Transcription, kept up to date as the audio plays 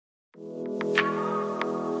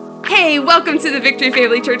Hey, welcome to the Victory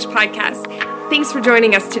Family Church podcast. Thanks for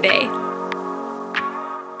joining us today.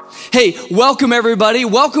 Hey, welcome everybody.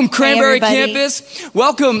 Welcome Cranberry Campus.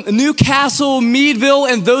 Welcome Newcastle, Meadville,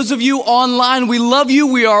 and those of you online. We love you.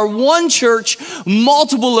 We are one church,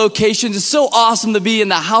 multiple locations. It's so awesome to be in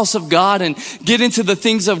the house of God and get into the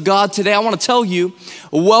things of God today. I want to tell you,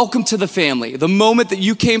 welcome to the family. The moment that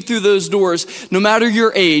you came through those doors, no matter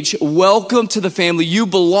your age, welcome to the family. You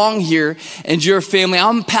belong here and you're a family.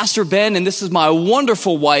 I'm Pastor Ben, and this is my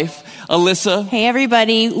wonderful wife, Alyssa. Hey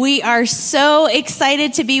everybody, we are so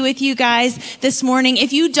excited to be with you guys this morning.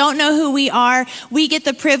 If you don't know who we are, we get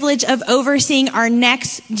the privilege of overseeing our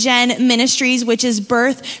Next Gen Ministries, which is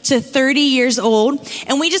birth to 30 years old.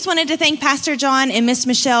 And we just wanted to thank Pastor John and Miss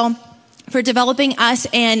Michelle for developing us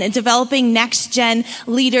and developing next gen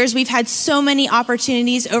leaders. We've had so many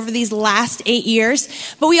opportunities over these last 8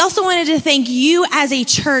 years, but we also wanted to thank you as a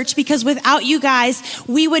church, because without you guys,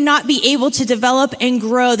 we would not be able to develop and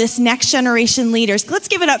grow this next generation leaders. Let's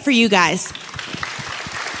give it up for you guys.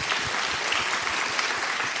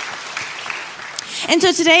 And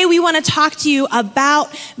so today we want to talk to you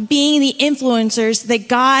about being the influencers that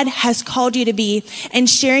God has called you to be and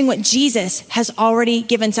sharing what Jesus has already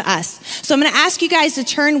given to us. So I'm going to ask you guys to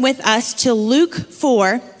turn with us to Luke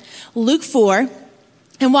 4.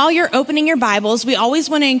 And while you're opening your Bibles, we always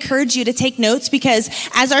want to encourage you to take notes, because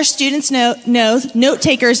as our students know, note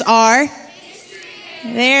takers are...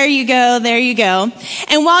 There you go.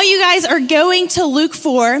 And while you guys are going to Luke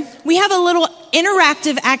 4, we have a little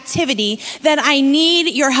interactive activity that I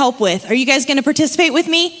need your help with. Are you guys going to participate with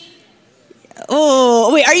me?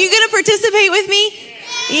 Oh, wait, are you going to participate with me?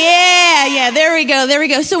 Yeah, there we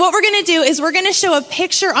go. So what we're going to do is we're going to show a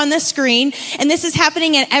picture on the screen, and this is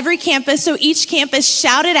happening at every campus, so each campus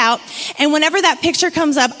shout it out, and whenever that picture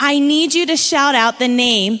comes up, I need you to shout out the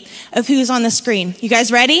name of who's on the screen. You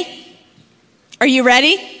guys ready? Are you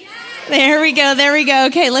ready? There we go.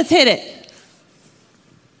 Okay, let's hit it.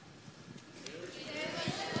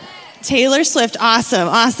 Taylor Swift.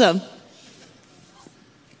 Awesome.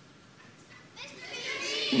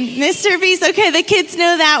 Mr. Beast. Okay, the kids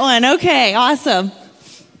know that one. Okay, awesome.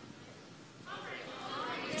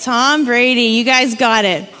 Tom Brady. You guys got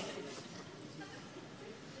it.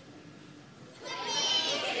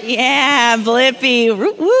 Yeah, Blippi.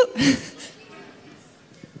 Woo.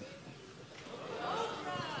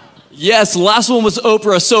 Yes, last one was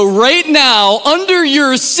Oprah. So right now, under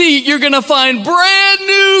your seat, you're going to find brand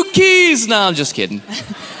new keys. No, I'm just kidding.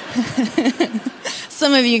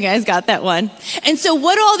 Some of you guys got that one. And so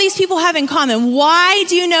what do all these people have in common? Why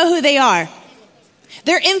do you know who they are?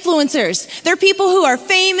 They're influencers. They're people who are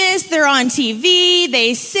famous. They're on TV.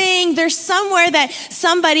 They sing. They're somewhere that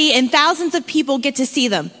somebody and thousands of people get to see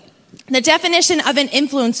them. The definition of an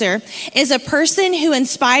influencer is a person who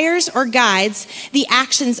inspires or guides the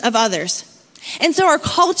actions of others. And so our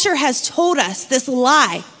culture has told us this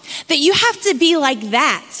lie that you have to be like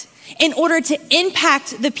that in order to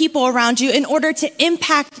impact the people around you, in order to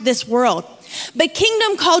impact this world. But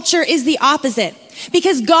kingdom culture is the opposite,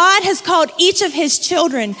 because God has called each of his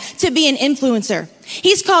children to be an influencer.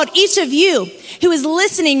 He's called each of you who is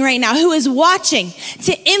listening right now, who is watching,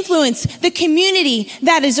 to influence the community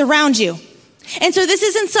that is around you. And so this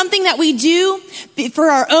isn't something that we do for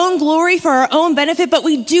our own glory, for our own benefit, but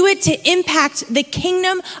we do it to impact the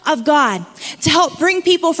kingdom of God, to help bring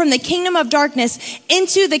people from the kingdom of darkness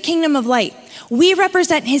into the kingdom of light. We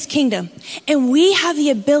represent his kingdom, and we have the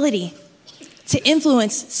ability to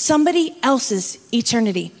influence somebody else's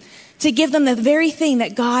eternity, to give them the very thing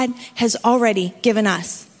that God has already given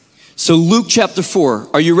us. So Luke chapter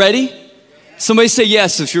 4, are you ready? Somebody say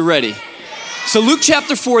yes if you're ready. So Luke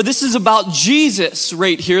chapter 4, this is about Jesus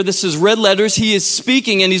right here. This is red letters. He is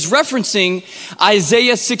speaking and he's referencing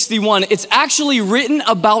Isaiah 61. It's actually written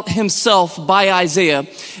about himself by Isaiah,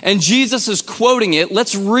 and Jesus is quoting it.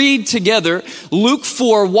 Let's read together Luke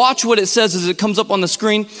 4. Watch what it says as it comes up on the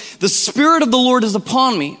screen. The Spirit of the Lord is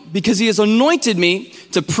upon me, because he has anointed me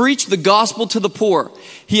to preach the gospel to the poor.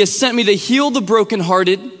 He has sent me to heal the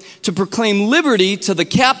brokenhearted, to proclaim liberty to the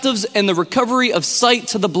captives and the recovery of sight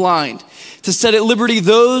to the blind, to set at liberty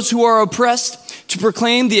those who are oppressed, to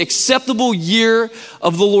proclaim the acceptable year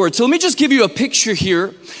of the Lord. So let me just give you a picture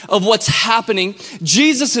here of what's happening.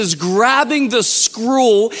 Jesus is grabbing the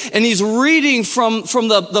scroll and he's reading from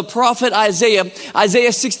the prophet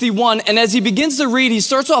Isaiah 61. And as he begins to read, he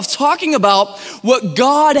starts off talking about what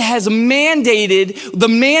God has mandated, the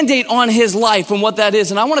mandate on his life and what that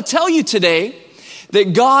is. And I want to tell you today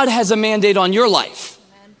that God has a mandate on your life.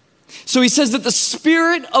 So he says that the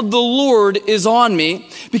Spirit of the Lord is on me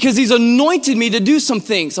because he's anointed me to do some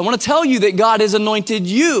things. I want to tell you that God has anointed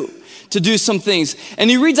you to do some things. And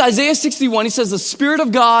he reads Isaiah 61. He says, the Spirit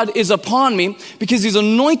of God is upon me because he's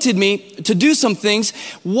anointed me to do some things.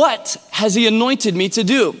 What has he anointed me to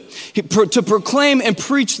do? To proclaim and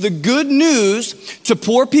preach the good news to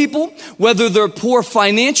poor people, whether they're poor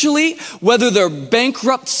financially, whether they're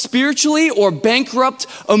bankrupt spiritually or bankrupt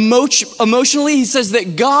emotionally. He says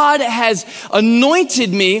that God has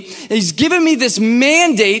anointed me. He's given me this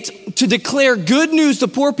mandate to declare good news to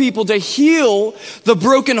poor people, to heal the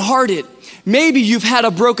brokenhearted. Maybe you've had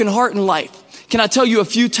a broken heart in life. Can I tell you a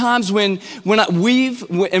few times when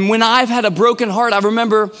I've had a broken heart? I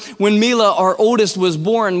remember when Mila, our oldest, was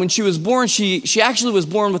born. When she was born, she actually was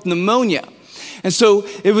born with pneumonia. And so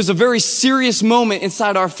it was a very serious moment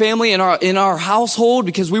inside our family and in our household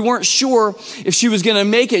because we weren't sure if she was going to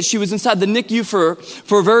make it. She was inside the NICU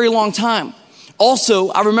for a very long time. Also,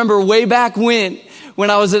 I remember way back when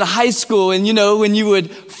I was in high school, and when you would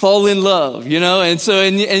fall in love, and so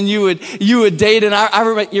and you would date, and I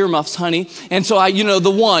remember earmuffs, honey, and so the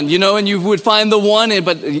one, and you would find the one,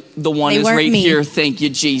 but the one is right here. Thank you,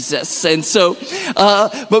 Jesus. And so,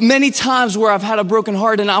 but many times where I've had a broken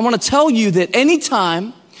heart, and I want to tell you that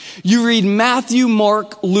anytime you read Matthew,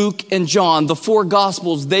 Mark, Luke, and John, the 4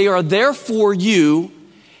 Gospels, they are there for you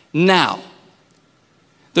now.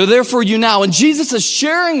 They're there for you now. And Jesus is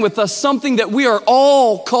sharing with us something that we are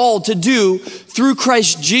all called to do through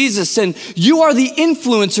Christ Jesus. And you are the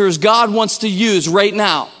influencers God wants to use right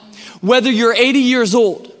now. Whether you're 80 years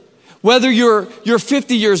old, whether you're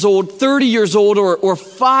 50 years old, 30 years old, or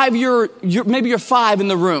 5 maybe you're 5 in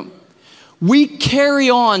the room. We carry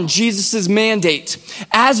on Jesus' mandate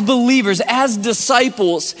as believers, as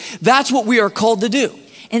disciples. That's what we are called to do.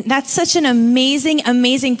 And that's such an amazing,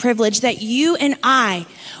 amazing privilege that you and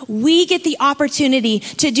we get the opportunity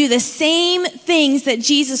to do the same things that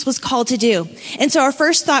Jesus was called to do. And so our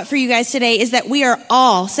first thought for you guys today is that we are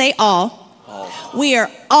all, say all. We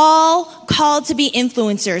are all called to be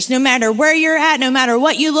influencers, no matter where you're at, no matter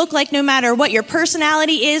what you look like, no matter what your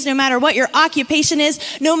personality is, no matter what your occupation is,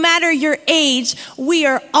 no matter your age, we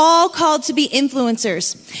are all called to be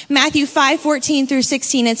influencers. Matthew 5:14 through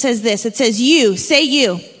 16, it says this. It says, you, say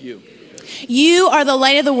you. You are the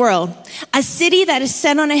light of the world. A city that is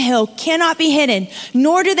set on a hill cannot be hidden,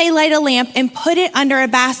 nor do they light a lamp and put it under a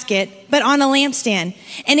basket, but on a lampstand.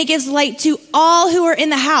 And it gives light to all who are in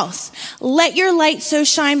the house. Let your light so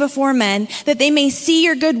shine before men that they may see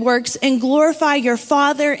your good works and glorify your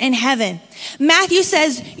Father in heaven. Matthew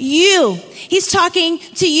says you. He's talking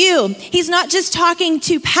to you. He's not just talking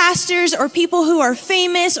to pastors or people who are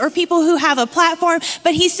famous or people who have a platform,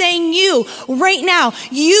 but he's saying you right now.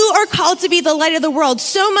 You are called to be the light of the world,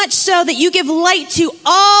 so much so that you give light to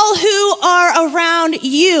all who are around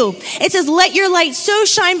you. It says, let your light so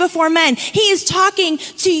shine before men. He is talking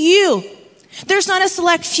to you. There's not a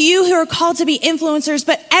select few who are called to be influencers,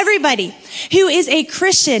 but everybody who is a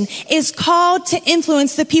Christian is called to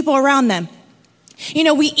influence the people around them.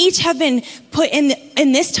 We each have been put in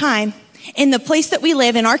this time, in the place that we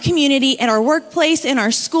live, in our community, in our workplace, in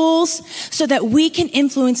our schools, so that we can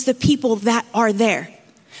influence the people that are there.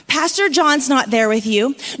 Pastor John's not there with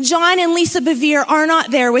you. John and Lisa Bevere are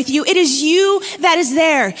not there with you. It is you that is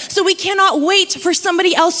there. So we cannot wait for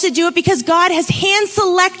somebody else to do it because God has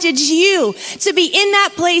hand-selected you to be in that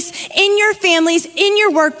place, in your families, in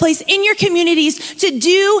your workplace, in your communities, to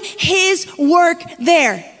do his work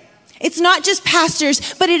there. It's not just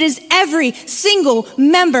pastors, but it is every single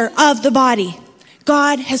member of the body.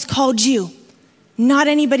 God has called you, not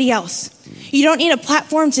anybody else. You don't need a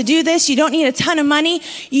platform to do this. You don't need a ton of money.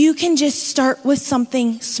 You can just start with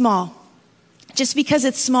something small. Just because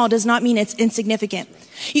it's small does not mean it's insignificant.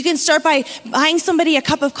 You can start by buying somebody a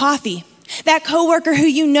cup of coffee. That coworker who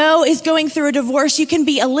you know is going through a divorce, you can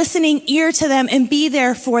be a listening ear to them and be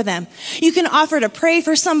there for them. You can offer to pray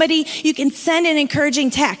for somebody. You can send an encouraging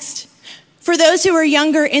text. For those who are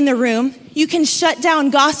younger in the room, you can shut down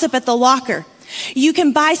gossip at the locker. You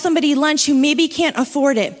can buy somebody lunch who maybe can't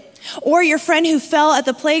afford it. Or your friend who fell at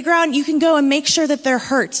the playground, you can go and make sure that they're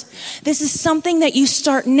hurt. This is something that you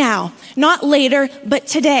start now, not later, but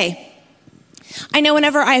today. I know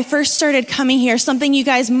whenever I first started coming here, something you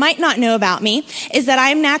guys might not know about me is that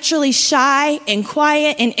I'm naturally shy and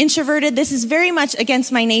quiet and introverted. This is very much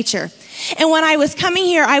against my nature. And when I was coming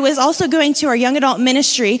here, I was also going to our young adult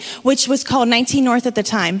ministry, which was called 19 North at the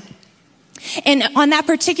time. And on that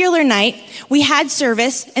particular night, we had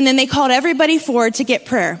service, and then they called everybody forward to get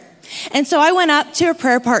prayer. And so I went up to a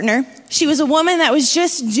prayer partner, She was a woman that was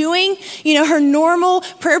just doing, her normal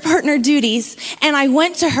prayer partner duties. And I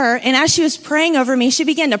went to her, and as she was praying over me, she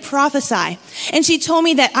began to prophesy. And she told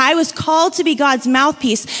me that I was called to be God's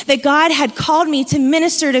mouthpiece, that God had called me to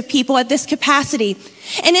minister to people at this capacity.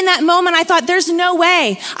 And in that moment, I thought, there's no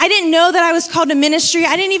way. I didn't know that I was called to ministry.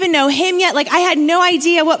 I didn't even know him yet. I had no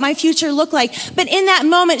idea what my future looked like. But in that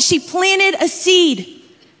moment, she planted a seed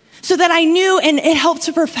so that I knew, and it helped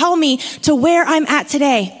to propel me to where I'm at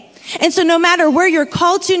today. And so no matter where you're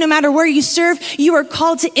called to, no matter where you serve, you are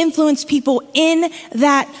called to influence people in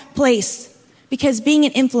that place. Because being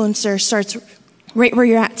an influencer starts right where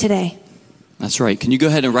you're at today. That's right. Can you go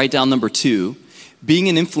ahead and write down number 2? Being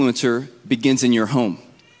an influencer begins in your home.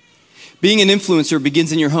 Being an influencer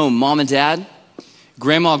begins in your home. Mom and dad,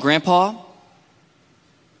 grandma, grandpa,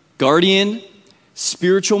 guardian,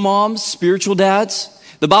 spiritual moms, spiritual dads.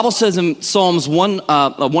 The Bible says in Psalms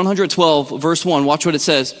 112, verse 1, watch what it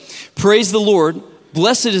says. Praise the Lord.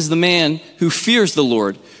 Blessed is the man who fears the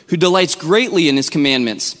Lord, who delights greatly in his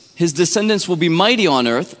commandments. His descendants will be mighty on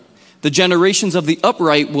earth. The generations of the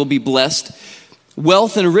upright will be blessed.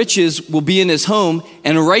 Wealth and riches will be in his home,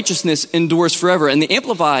 and righteousness endures forever. And the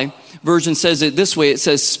Amplify version says it this way. It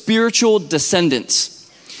says, spiritual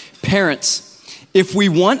descendants. Parents, if we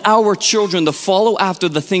want our children to follow after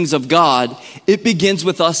the things of God, it begins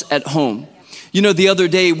with us at home. The other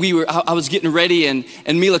day I was getting ready, and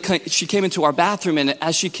Mila, she came into our bathroom, and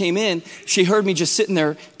as she came in, she heard me just sitting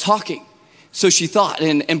there talking. So she thought,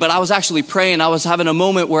 but I was actually praying. I was having a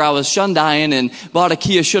moment where I was shundaing and bought a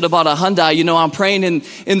Kia, should have bought a Hyundai. I'm praying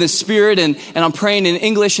in the spirit, and I'm praying in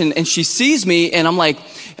English, and she sees me, and I'm like,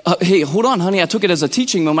 hey, hold on, honey. I took it as a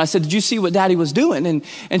teaching moment. I said, did you see what Daddy was doing?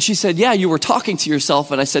 And she said, yeah, you were talking to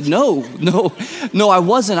yourself. And I said, no, I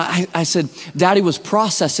wasn't. I said, Daddy was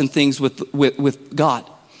processing things with God.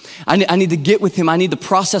 I need to get with him. I need to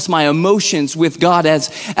process my emotions with God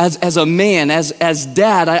as a man, as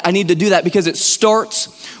dad. I need to do that because it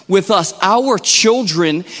starts with us. Our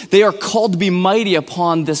children, they are called to be mighty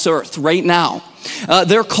upon this earth right now.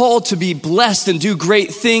 They're called to be blessed and do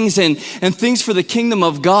great things and things for the kingdom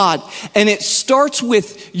of God. And it starts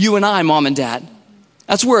with you and I, mom and dad.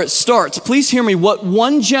 That's where it starts. Please hear me. What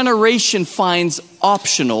one generation finds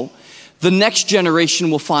optional, the next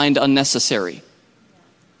generation will find unnecessary.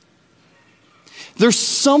 There's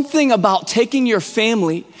something about taking your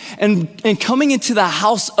family and coming into the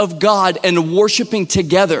house of God and worshiping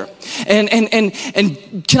together. And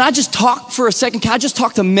can I just talk for a second? Can I just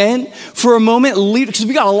talk to men for a moment? Because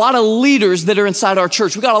we got a lot of leaders that are inside our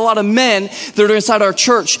church. We got a lot of men that are inside our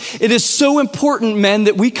church. It is so important, men,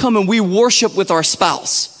 that we come and we worship with our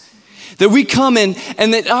spouse. That we come in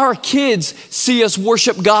and that our kids see us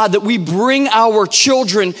worship God, that we bring our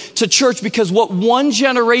children to church, because what one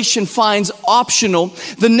generation finds optional,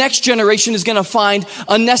 the next generation is going to find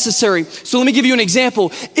unnecessary. So let me give you an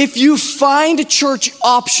example. If you find church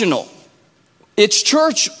optional, it's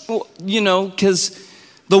church, because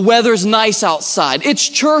the weather's nice outside. It's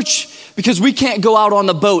church because we can't go out on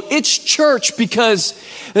the boat. It's church because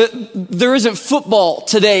there isn't football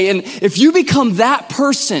today. And if you become that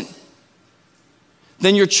person,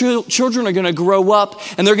 then your children are going to grow up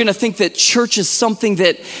and they're going to think that church is something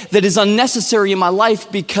that is unnecessary in my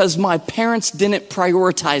life because my parents didn't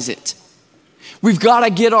prioritize it. We've got to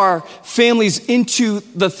get our families into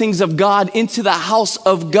the things of God, into the house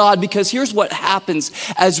of God, because here's what happens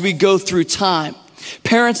as we go through time.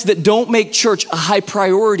 Parents that don't make church a high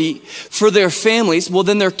priority for their families, well,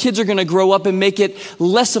 then their kids are going to grow up and make it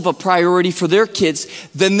less of a priority for their kids.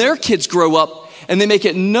 Then their kids grow up and they make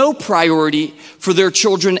it no priority for their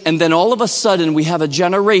children. And then all of a sudden we have a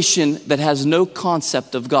generation that has no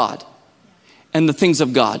concept of God and the things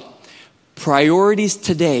of God. Priorities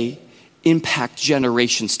today impact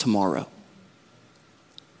generations tomorrow.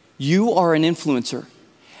 You are an influencer,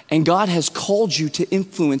 and God has called you to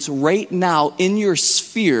influence right now in your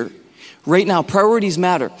sphere. Right now, priorities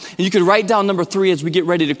matter. And you can write down number 3 as we get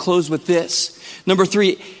ready to close with this. Number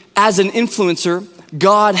 3, as an influencer,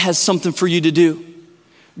 God has something for you to do.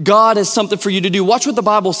 God has something for you to do. Watch what the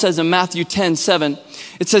Bible says in Matthew 10:7.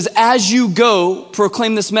 It says, as you go,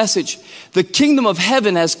 proclaim this message. The kingdom of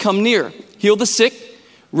heaven has come near. Heal the sick,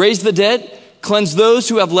 raise the dead, cleanse those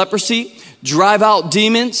who have leprosy, drive out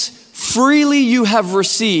demons. Freely you have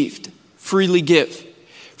received, freely give.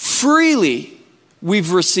 Freely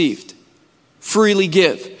we've received, freely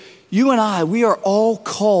give. You and I, we are all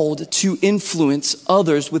called to influence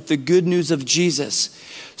others with the good news of Jesus.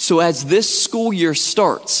 So as this school year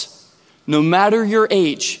starts, no matter your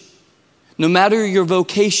age, no matter your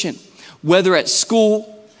vocation, whether at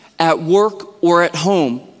school, at work, or at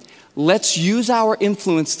home, Let's use our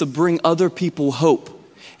influence to bring other people hope.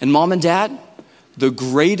 And mom and dad, the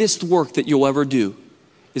greatest work that you'll ever do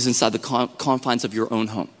is inside the confines of your own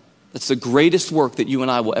home. That's the greatest work that you and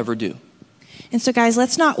I will ever do. And so guys,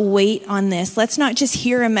 let's not wait on this. Let's not just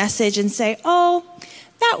hear a message and say, oh,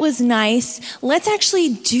 that was nice. Let's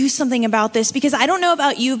actually do something about this, because I don't know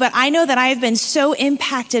about you, but I know that I have been so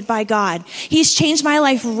impacted by God. He's changed my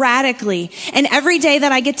life radically. And every day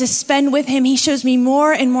that I get to spend with him, he shows me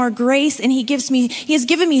more and more grace, and he has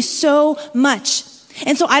given me so much.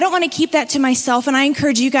 And so I don't want to keep that to myself, and I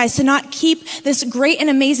encourage you guys to not keep this great and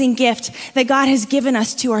amazing gift that God has given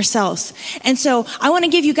us to ourselves. And so I want to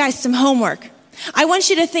give you guys some homework. I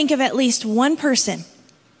want you to think of at least one person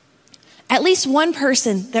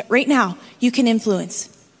that right now you can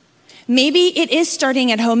influence. Maybe it is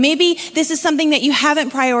starting at home. Maybe this is something that you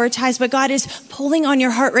haven't prioritized, but God is pulling on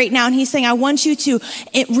your heart right now, and he's saying, I want you to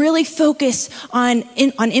really focus on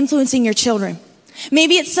influencing your children.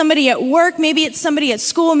 Maybe it's somebody at work, maybe it's somebody at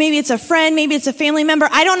school, maybe it's a friend, maybe it's a family member.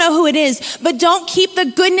 I don't know who it is, but don't keep the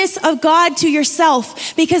goodness of God to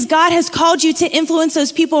yourself, because God has called you to influence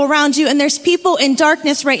those people around you. And there's people in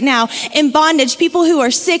darkness right now, in bondage, people who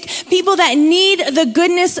are sick, people that need the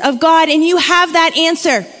goodness of God, and you have that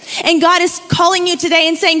answer. And God is calling you today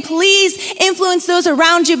and saying, please influence those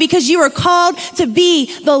around you, because you are called to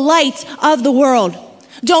be the light of the world.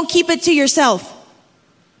 Don't keep it to yourself.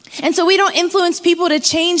 And so we don't influence people to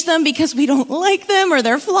change them because we don't like them, or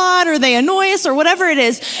they're flawed, or they annoy us, or whatever it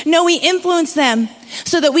is. No, we influence them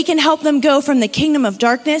so that we can help them go from the kingdom of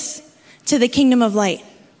darkness to the kingdom of light,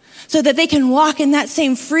 so that they can walk in that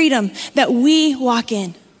same freedom that we walk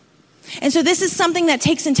in. And so this is something that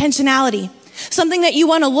takes intentionality, something that you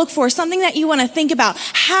want to look for, something that you want to think about.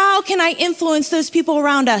 How can I influence those people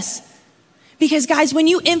around us? Because guys, when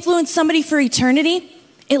you influence somebody for eternity,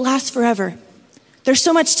 it lasts forever. There's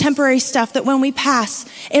so much temporary stuff that when we pass,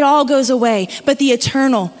 it all goes away, but the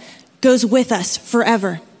eternal goes with us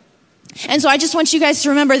forever. And so I just want you guys to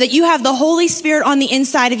remember that you have the Holy Spirit on the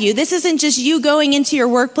inside of you. This isn't just you going into your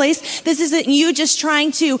workplace. This isn't you just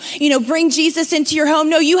trying to, bring Jesus into your home.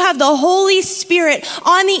 No, you have the Holy Spirit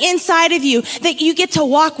on the inside of you that you get to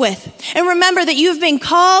walk with. And remember that you've been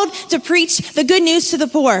called to preach the good news to the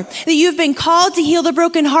poor, that you've been called to heal the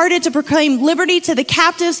brokenhearted, to proclaim liberty to the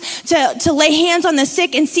captives, to lay hands on the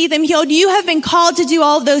sick and see them healed. You have been called to do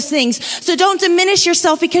all of those things. So don't diminish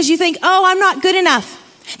yourself because you think, oh, I'm not good enough.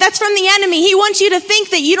 That's from the enemy. He wants you to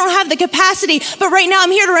think that you don't have the capacity. But right now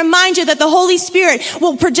I'm here to remind you that the Holy Spirit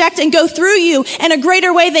will project and go through you in a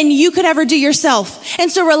greater way than you could ever do yourself. And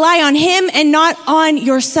so rely on him and not on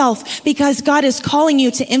yourself, because God is calling you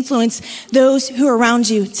to influence those who are around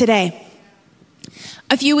you today.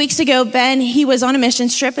 A few weeks ago, Ben, he was on a mission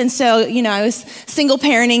trip. And so, I was single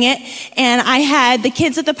parenting it, and I had the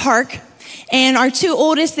kids at the park. And our two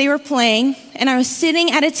oldest, they were playing, and I was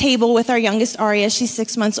sitting at a table with our youngest, Aria. She's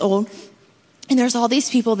 6 months old, and there's all these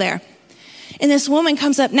people there. And this woman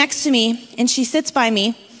comes up next to me, and she sits by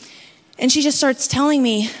me, and she just starts telling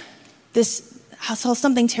me how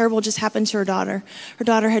something terrible just happened to her daughter. Her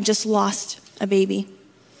daughter had just lost a baby,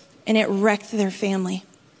 and it wrecked their family.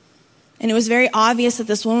 And it was very obvious that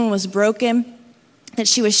this woman was broken, that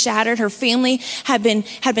she was shattered. Her family had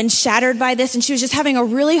been shattered by this, and she was just having a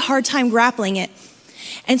really hard time grappling it.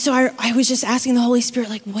 And so I was just asking the Holy Spirit,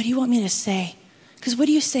 what do you want me to say? Because what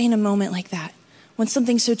do you say in a moment like that, when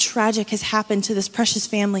something so tragic has happened to this precious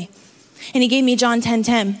family? And he gave me John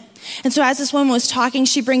 10:10. And so as this woman was talking,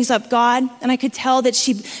 she brings up God, and I could tell that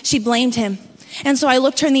she blamed him. And so I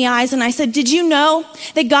looked her in the eyes and I said, did you know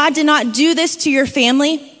that God did not do this to your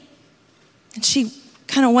family? And she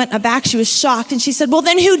kind of went aback. She was shocked. And she said, well,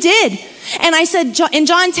 then who did? And I said, in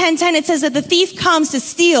John 10:10, it says that the thief comes to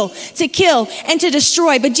steal, to kill, and to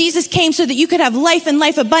destroy. But Jesus came so that you could have life and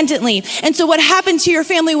life abundantly. And so what happened to your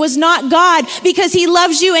family was not God, because he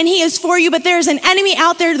loves you and he is for you. But there's an enemy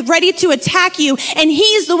out there ready to attack you. And he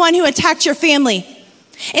is the one who attacked your family.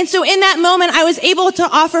 And so in that moment, I was able to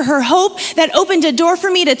offer her hope that opened a door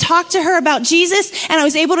for me to talk to her about Jesus. And I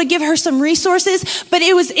was able to give her some resources. But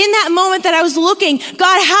it was in that moment that I was looking,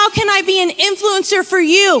 God, how can I be an influencer for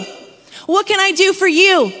you? What can I do for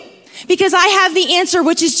you? Because I have the answer,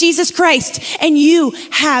 which is Jesus Christ. And you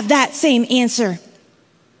have that same answer.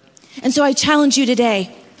 And so I challenge you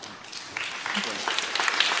today.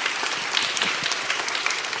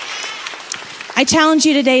 I challenge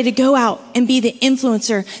you today to go out and be the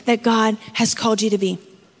influencer that God has called you to be.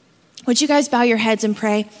 Would you guys bow your heads and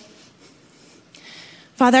pray?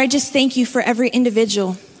 Father, I just thank you for every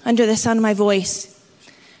individual under the sound of my voice.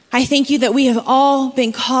 I thank you that we have all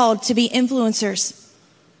been called to be influencers.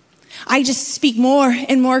 I just speak more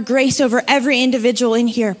and more grace over every individual in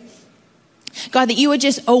here. God, that you would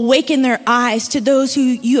just awaken their eyes to those who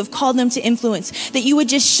you have called them to influence, that you would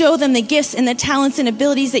just show them the gifts and the talents and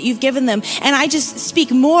abilities that you've given them. And I just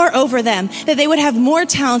speak more over them, that they would have more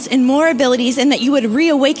talents and more abilities, and that you would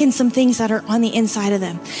reawaken some things that are on the inside of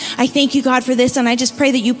them. I thank you, God, for this. And I just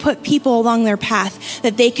pray that you put people along their path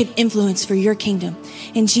that they could influence for your kingdom.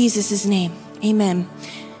 In Jesus' name, amen.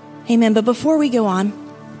 Amen. But before we go on,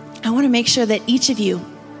 I want to make sure that each of you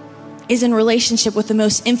is in relationship with the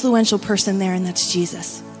most influential person there, and that's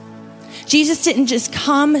Jesus. Jesus didn't just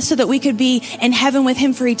come so that we could be in heaven with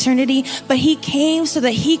him for eternity, but he came so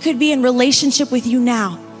that he could be in relationship with you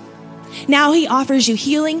now. Now he offers you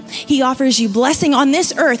healing. He offers you blessing on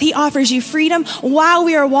this earth. He offers you freedom while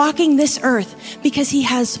we are walking this earth, because he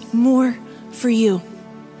has more for you.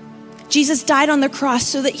 Jesus died on the cross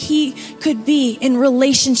so that he could be in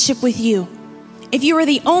relationship with you. If you were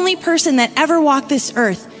the only person that ever walked this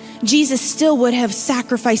earth, Jesus still would have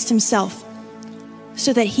sacrificed himself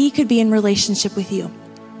so that he could be in relationship with you.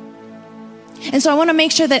 And so I want to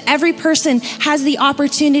make sure that every person has the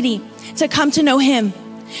opportunity to come to know him,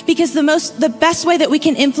 because the best way that we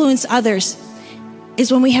can influence others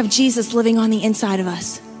is when we have Jesus living on the inside of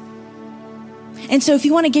us. And so if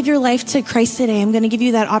you want to give your life to Christ today, I'm going to give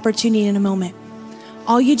you that opportunity in a moment.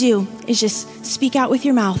 All you do is just speak out with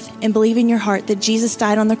your mouth and believe in your heart that Jesus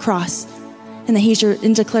died on the cross, and that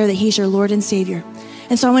and declare that he's your Lord and Savior.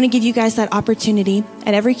 And so I want to give you guys that opportunity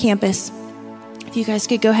at every campus. If you guys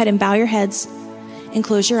could go ahead and bow your heads and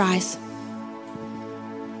close your eyes.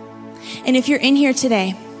 And if you're in here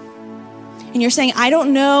today and you're saying, I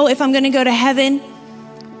don't know if I'm going to go to heaven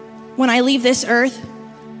when I leave this earth.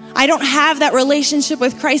 I don't have that relationship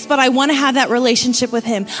with Christ, but I want to have that relationship with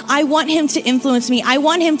him. I want him to influence me. I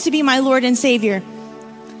want him to be my Lord and Savior.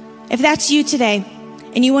 If that's you today,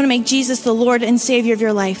 and you want to make Jesus the Lord and Savior of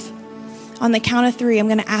your life, on the count of 3, I'm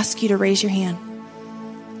going to ask you to raise your hand.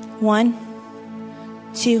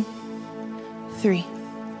 1, 2, 3.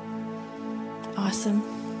 Awesome.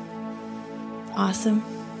 Awesome.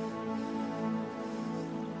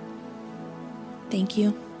 Thank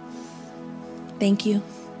you. Thank you.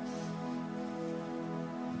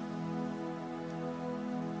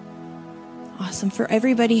 Awesome. For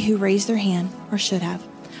everybody who raised their hand or should have,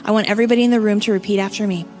 I want everybody in the room to repeat after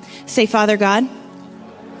me. Say, Father God,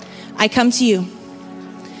 I come to you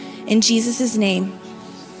in Jesus' name,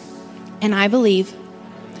 and I believe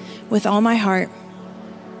with all my heart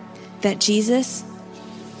that Jesus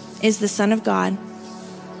is the Son of God.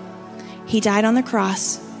 He died on the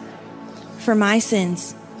cross for my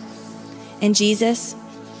sins. And Jesus,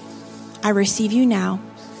 I receive you now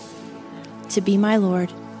to be my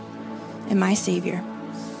Lord and my Savior.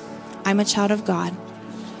 I'm a child of God,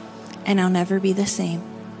 and I'll never be the same.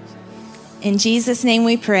 In Jesus' name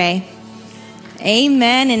we pray.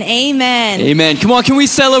 Amen and amen. Amen. Come on, can we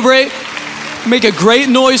celebrate? Make a great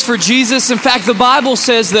noise for Jesus. In fact, the Bible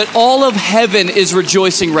says that all of heaven is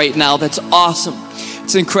rejoicing right now. That's awesome.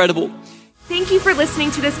 It's incredible. Thank you for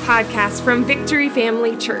listening to this podcast from Victory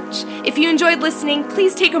Family Church. If you enjoyed listening,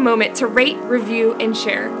 please take a moment to rate, review, and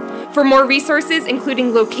share. For more resources,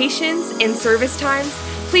 including locations and service times,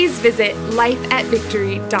 please visit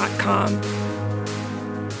lifeatvictory.com.